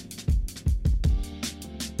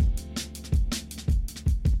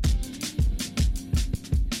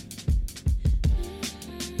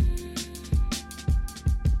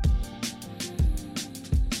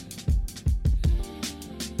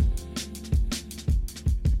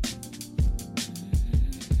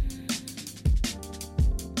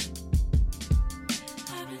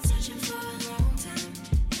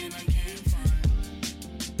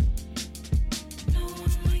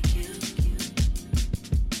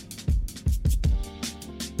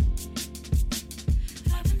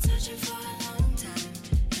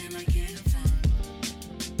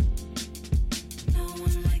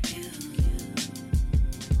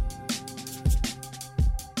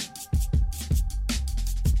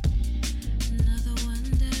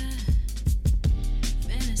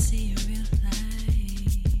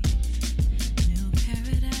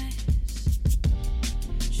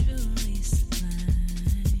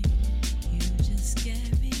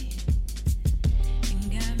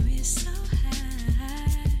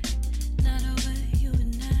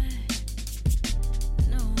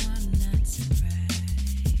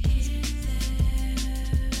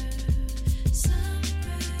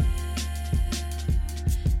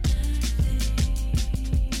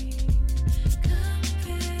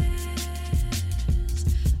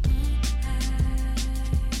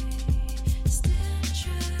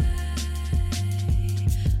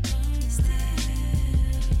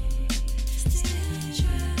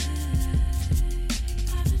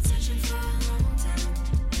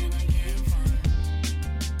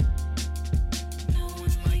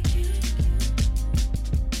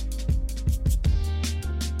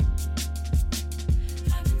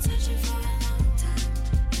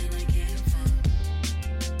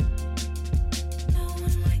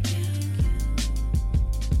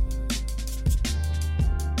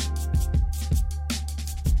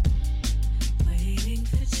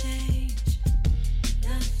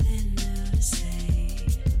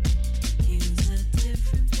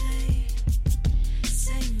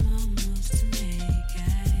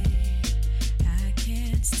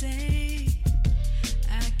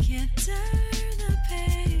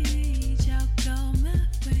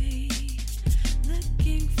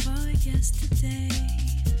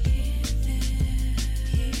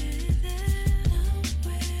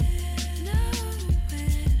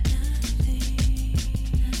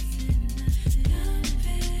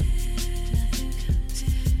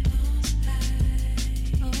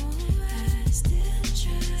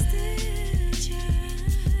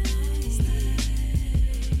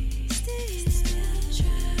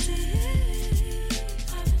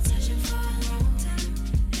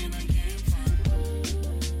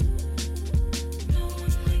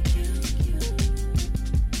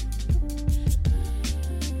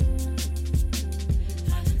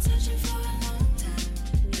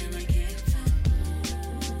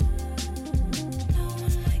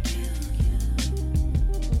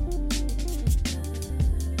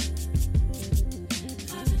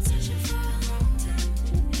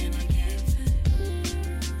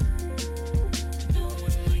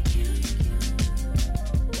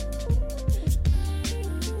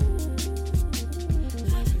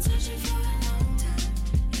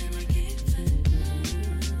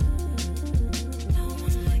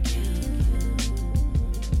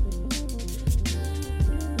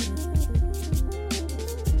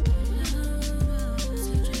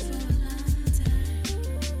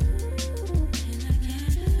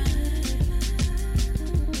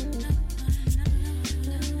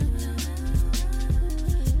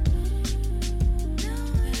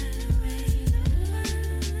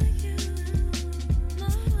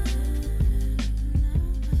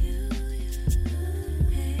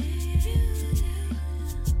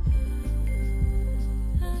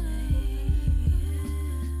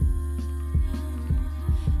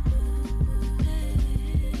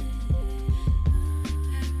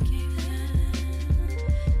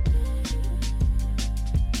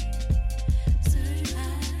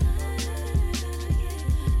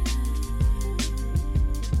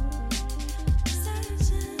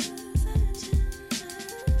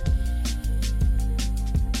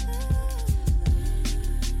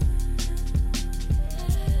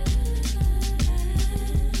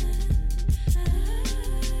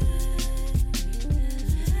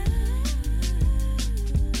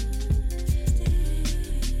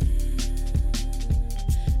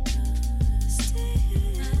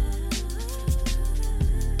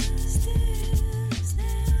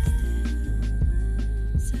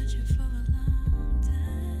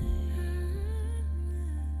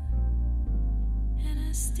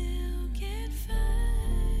 still get